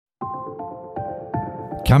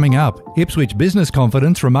Coming up, Ipswich business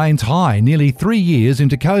confidence remains high nearly 3 years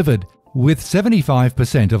into COVID, with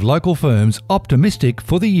 75% of local firms optimistic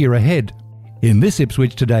for the year ahead. In this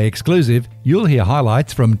Ipswich Today exclusive, you'll hear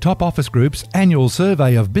highlights from Top Office Group's annual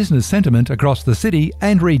survey of business sentiment across the city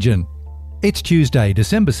and region. It's Tuesday,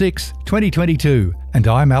 December 6, 2022, and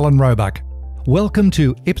I'm Alan Roebuck. Welcome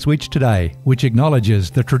to Ipswich Today, which acknowledges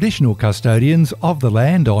the traditional custodians of the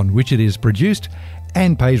land on which it is produced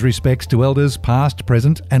and pays respects to elders past,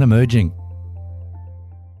 present and emerging.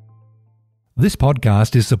 This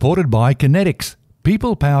podcast is supported by Kinetics,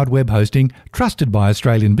 people-powered web hosting trusted by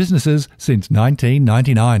Australian businesses since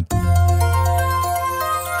 1999.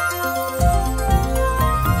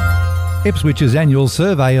 Ipswich's annual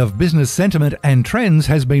survey of business sentiment and trends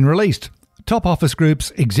has been released. Top Office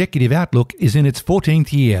Group's Executive Outlook is in its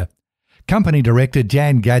 14th year. Company Director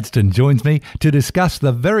Jan Gadsden joins me to discuss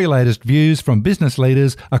the very latest views from business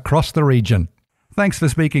leaders across the region. Thanks for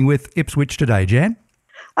speaking with Ipswich Today, Jan.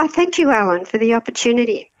 Thank you, Alan, for the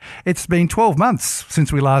opportunity. It's been 12 months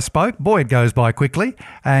since we last spoke. Boy, it goes by quickly.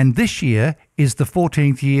 And this year is the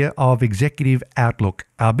 14th year of Executive Outlook.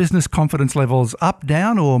 Are business confidence levels up,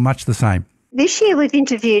 down or much the same? This year we've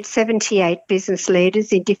interviewed 78 business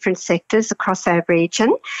leaders in different sectors across our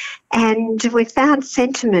region, and we've found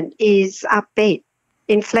sentiment is upbeat.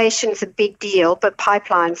 Inflation's a big deal, but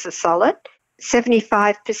pipelines are solid.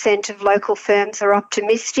 75% of local firms are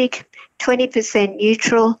optimistic, 20%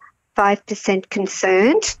 neutral, 5%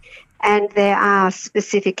 concerned, and there are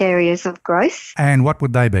specific areas of growth. And what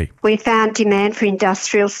would they be? We found demand for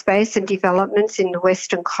industrial space and developments in the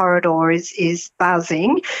Western Corridor is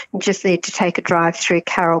buzzing. You just need to take a drive through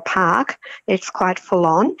Carroll Park. It's quite full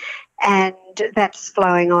on. And that's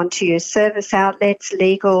flowing on to your service outlets,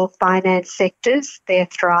 legal, finance sectors. They're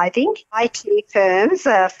thriving. IT firms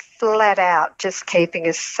are flat out just keeping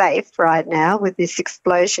us safe right now with this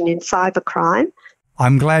explosion in cybercrime.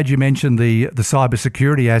 I'm glad you mentioned the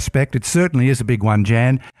cybersecurity aspect. It certainly is a big one,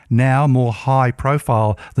 Jan. Now more high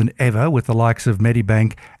profile than ever with the likes of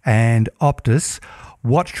Medibank and Optus.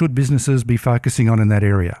 What should businesses be focusing on in that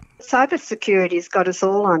area? Cybersecurity's got us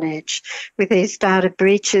all on edge with these data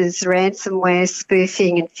breaches, ransomware,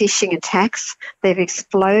 spoofing and phishing attacks. They've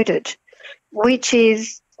exploded, which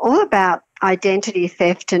is all about identity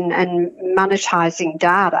theft and monetising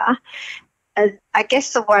data. I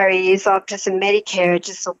guess the worry is Optus and Medicare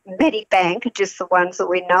Medibank are just the ones that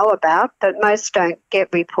we know about, but most don't get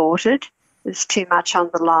reported. There's too much on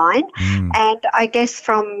the line. And I guess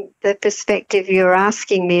from the perspective you're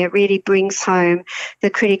asking me, it really brings home the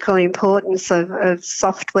critical importance of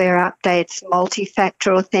software updates,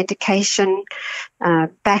 multi-factor authentication,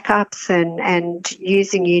 backups and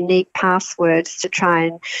using unique passwords to try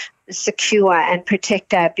and secure and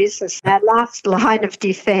protect our business. Our last line of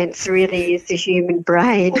defence really is the human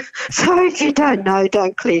brain. So if you don't know,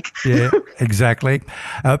 don't click. Yeah, exactly.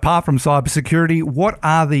 Apart from cybersecurity, what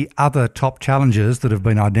are the other top challenges that have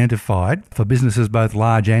been identified for businesses both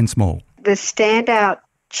large and small? The standout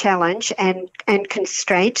challenge and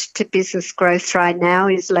constraint to business growth right now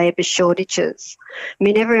is labour shortages. I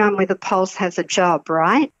mean, everyone with a pulse has a job,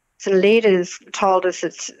 right? So leaders told us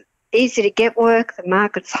it's easy to get work, the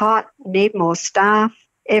market's hot, need more staff,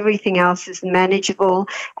 everything else is manageable,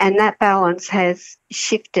 and that balance has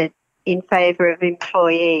shifted in favour of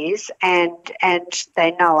employees and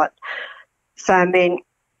they know it. So, I mean,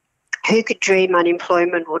 who could dream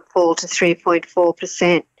unemployment would fall to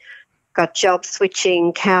 3.4%? Got job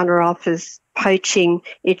switching, counter offers, poaching,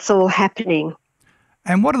 it's all happening.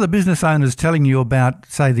 And what are the business owners telling you about,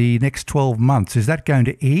 say, the next 12 months? Is that going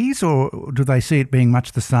to ease or do they see it being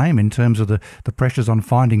much the same in terms of the pressures on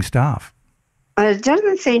finding staff? There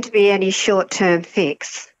doesn't seem to be any short-term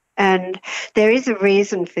fix. And there is a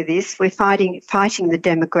reason for this. We're fighting the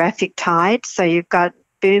demographic tide. So you've got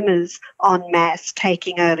boomers en masse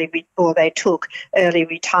taking they took early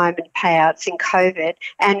retirement payouts in COVID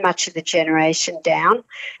and much of the generation down.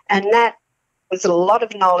 And that was a lot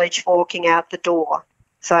of knowledge walking out the door.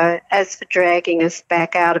 So as for dragging us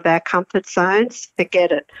back out of our comfort zones,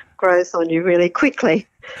 forget it. Grows on you really quickly.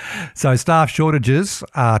 So staff shortages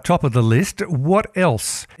are top of the list. What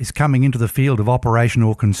else is coming into the field of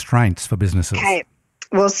operational constraints for businesses? Okay.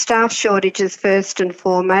 Well, staff shortages first and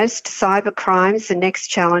foremost. Cybercrime's the next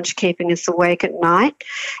challenge keeping us awake at night.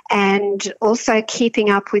 And also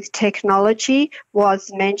keeping up with technology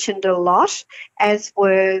was mentioned a lot, as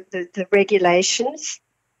were the regulations.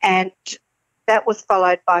 And that was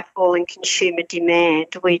followed by falling consumer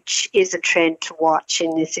demand, which is a trend to watch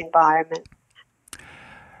in this environment.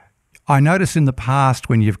 I notice in the past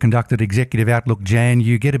when you've conducted Executive Outlook, Jan,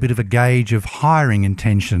 you get a bit of a gauge of hiring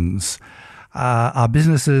intentions. Are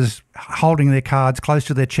businesses holding their cards close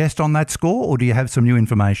to their chest on that score, or do you have some new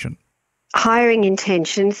information? Hiring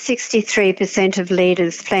intentions, 63% of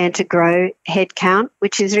leaders plan to grow headcount,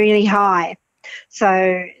 which is really high.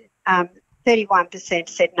 So 31%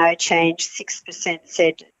 said no change, 6%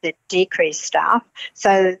 said that decreased staff.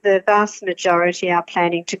 So the vast majority are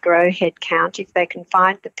planning to grow headcount if they can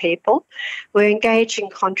find the people. We're engaging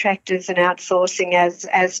contractors and outsourcing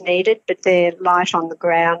as needed, but they're light on the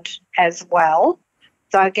ground as well.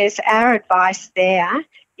 So I guess our advice there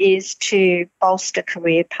is to bolster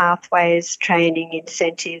career pathways, training,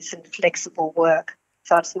 incentives and flexible work.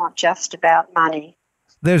 So it's not just about money.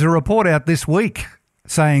 There's a report out this week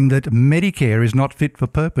saying that Medicare is not fit for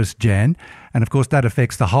purpose, Jan, and of course that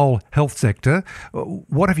affects the whole health sector.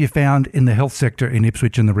 What have you found in the health sector in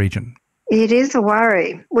Ipswich and the region? It is a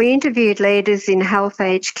worry. We interviewed leaders in health,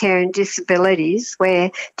 aged care and disabilities where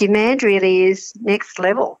demand really is next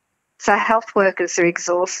level. So health workers are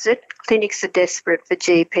exhausted, clinics are desperate for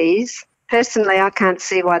GPs. Personally, I can't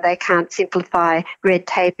see why they can't simplify red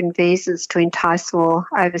tape and visas to entice more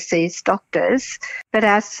overseas doctors. But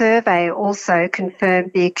our survey also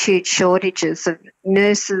confirmed the acute shortages of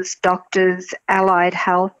nurses, doctors, allied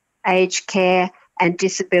health, aged care and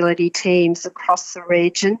disability teams across the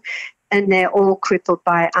region, and they're all crippled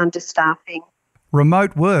by understaffing.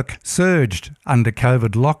 Remote work surged under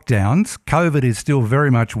COVID lockdowns. COVID is still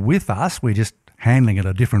very much with us. We're just handling it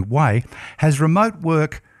a different way. Has remote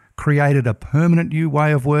work created a permanent new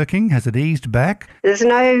way of working? Has it eased back? There's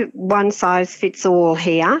no one-size-fits-all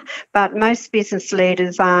here, but most business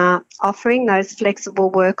leaders are offering those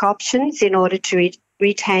flexible work options in order to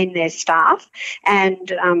retain their staff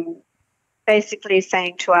and basically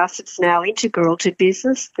saying to us it's now integral to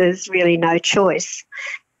business. There's really no choice.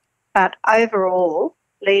 But overall,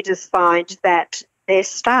 leaders find that their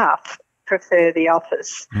staff prefer the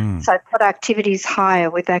office. So productivity is higher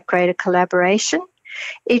with that greater collaboration.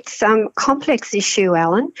 It's a complex issue,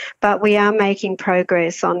 Alan, but we are making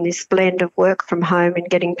progress on this blend of work from home and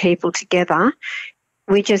getting people together.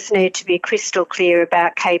 We just need to be crystal clear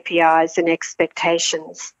about KPIs and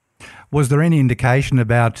expectations. Was there any indication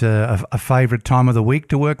about a favourite time of the week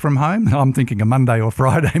to work from home? I'm thinking a Monday or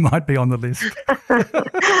Friday might be on the list.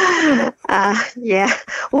 Yeah.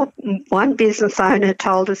 Well, one business owner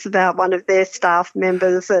told us about one of their staff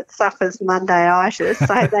members that suffers Mondayitis,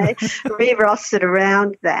 so they re-rostered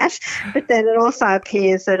around that. But then it also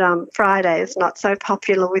appears that Friday is not so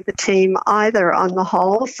popular with the team either on the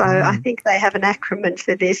whole, so I think they have an acronym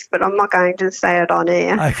for this, but I'm not going to say it on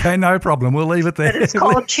air. Okay, no problem. We'll leave it there. But it's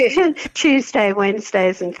called Tuesday,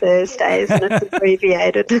 Wednesdays and Thursdays, and it's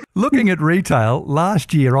abbreviated. Looking at retail,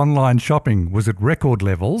 last year online shopping was at record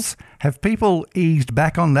levels. Have people eased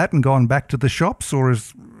back on that and gone back to the shops, or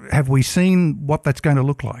have we seen what that's going to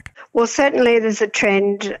look like? Well, certainly there's a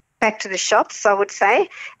trend back to the shops, I would say,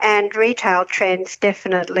 and retail trends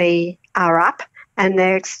definitely are up. And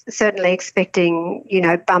they're certainly expecting,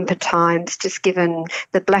 bumper times, just given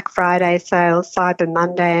the Black Friday sales, Cyber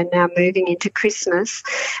Monday, and now moving into Christmas.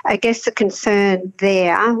 I guess the concern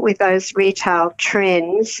there with those retail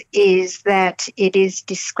trends is that it is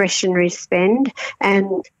discretionary spend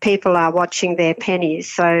and people are watching their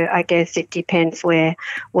pennies. So I guess it depends where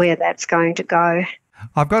that's going to go.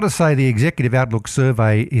 I've got to say the Executive Outlook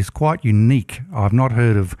survey is quite unique. I've not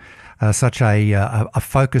heard of such a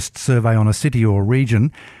focused survey on a city or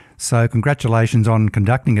region. So congratulations on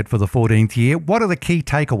conducting it for the 14th year. What are the key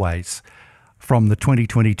takeaways from the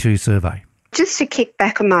 2022 survey? Just to kick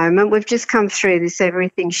back a moment, we've just come through this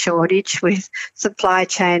everything shortage with supply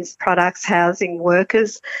chains, products, housing,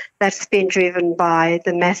 workers. That's been driven by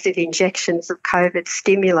the massive injections of COVID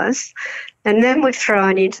stimulus. And then we've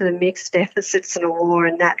thrown into the mix deficits and a war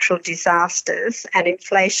and natural disasters, and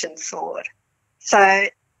inflation soared. So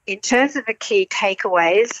in terms of the key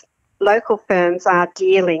takeaways, local firms are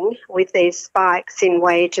dealing with these spikes in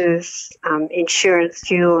wages, insurance,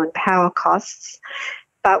 fuel and power costs,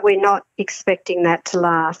 but we're not expecting that to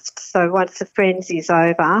last. So once the frenzy is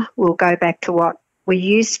over, we'll go back to what we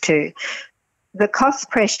used to. The cost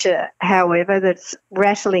pressure, however, that's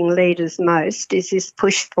rattling leaders most is this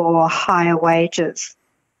push for higher wages,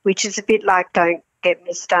 which is a bit like don't get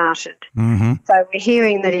me started. So we're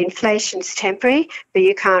hearing that inflation's temporary, but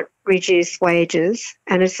you can't reduce wages,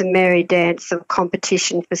 and it's a merry dance of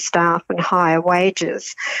competition for staff and higher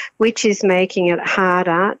wages, which is making it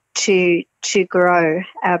harder to grow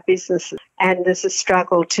our businesses. And there's a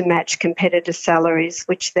struggle to match competitor salaries,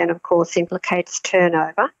 which then, of course, implicates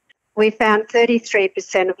turnover. We found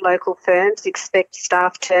 33% of local firms expect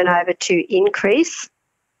staff turnover to increase.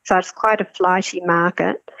 So it's quite a flighty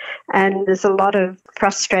market, and there's a lot of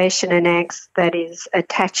frustration and angst that is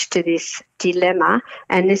attached to this dilemma,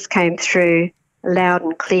 and this came through loud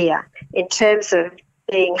and clear in terms of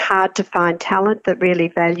being hard to find talent that really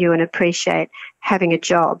value and appreciate having a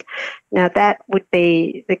job. Now, that would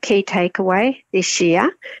be the key takeaway this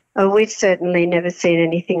year. We've certainly never seen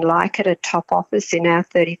anything like it at top office in our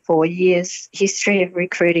 34 years history of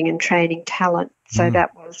recruiting and training talent. So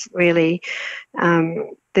that was really the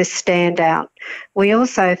standout. We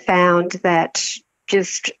also found that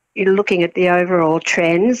just looking at the overall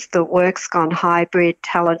trends, the work's gone hybrid,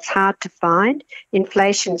 talent's hard to find,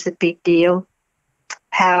 inflation's a big deal,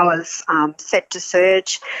 power's set to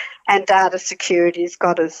surge, and data security's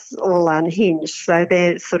got us all unhinged. So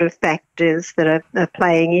they're sort of factors that are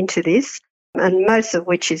playing into this, and most of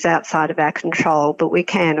which is outside of our control, but we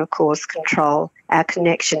can, of course, control our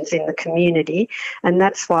connections in the community, and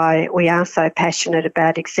that's why we are so passionate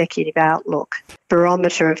about Executive Outlook,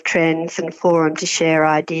 barometer of trends and forum to share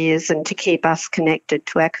ideas and to keep us connected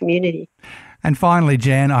to our community. And finally,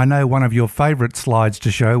 Jan, I know one of your favourite slides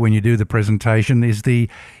to show when you do the presentation is the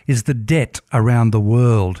debt around the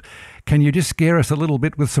world. Can you just scare us a little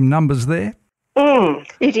bit with some numbers there?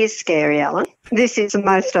 It is scary, Alan. This is the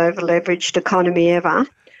most over-leveraged economy ever.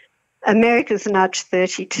 America's nudged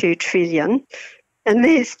 32 trillion, and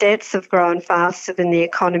these debts have grown faster than the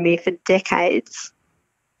economy for decades.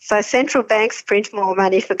 So central banks print more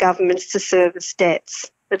money for governments to service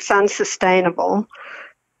debts. It's unsustainable.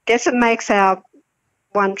 Guess it makes our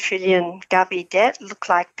 1 trillion govy debt look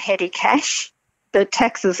like petty cash. The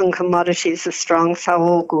taxes and commodities are strong, so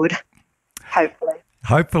all good, hopefully.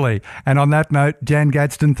 Hopefully. And on that note, Jan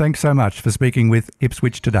Gadsden, thanks so much for speaking with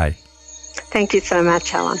Ipswich Today. Thank you so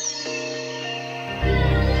much, Alan.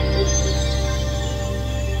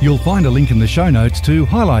 You'll find a link in the show notes to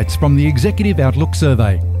highlights from the Executive Outlook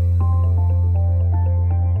survey.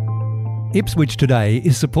 Ipswich Today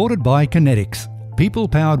is supported by Kinetics,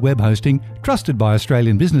 people-powered web hosting trusted by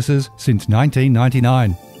Australian businesses since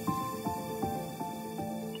 1999.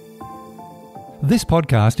 This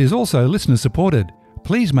podcast is also listener-supported.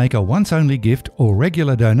 Please make a once-only gift or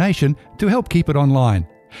regular donation to help keep it online.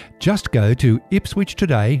 Just go to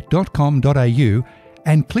ipswichtoday.com.au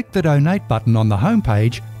and click the donate button on the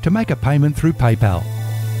homepage to make a payment through PayPal.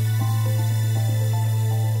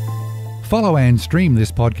 Follow and stream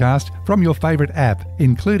this podcast from your favourite app,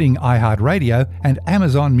 including iHeartRadio and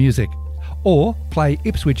Amazon Music, or play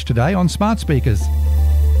Ipswich Today on smart speakers.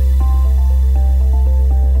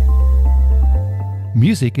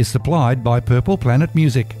 Music is supplied by Purple Planet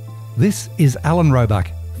Music. This is Alan Roebuck.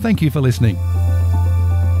 Thank you for listening.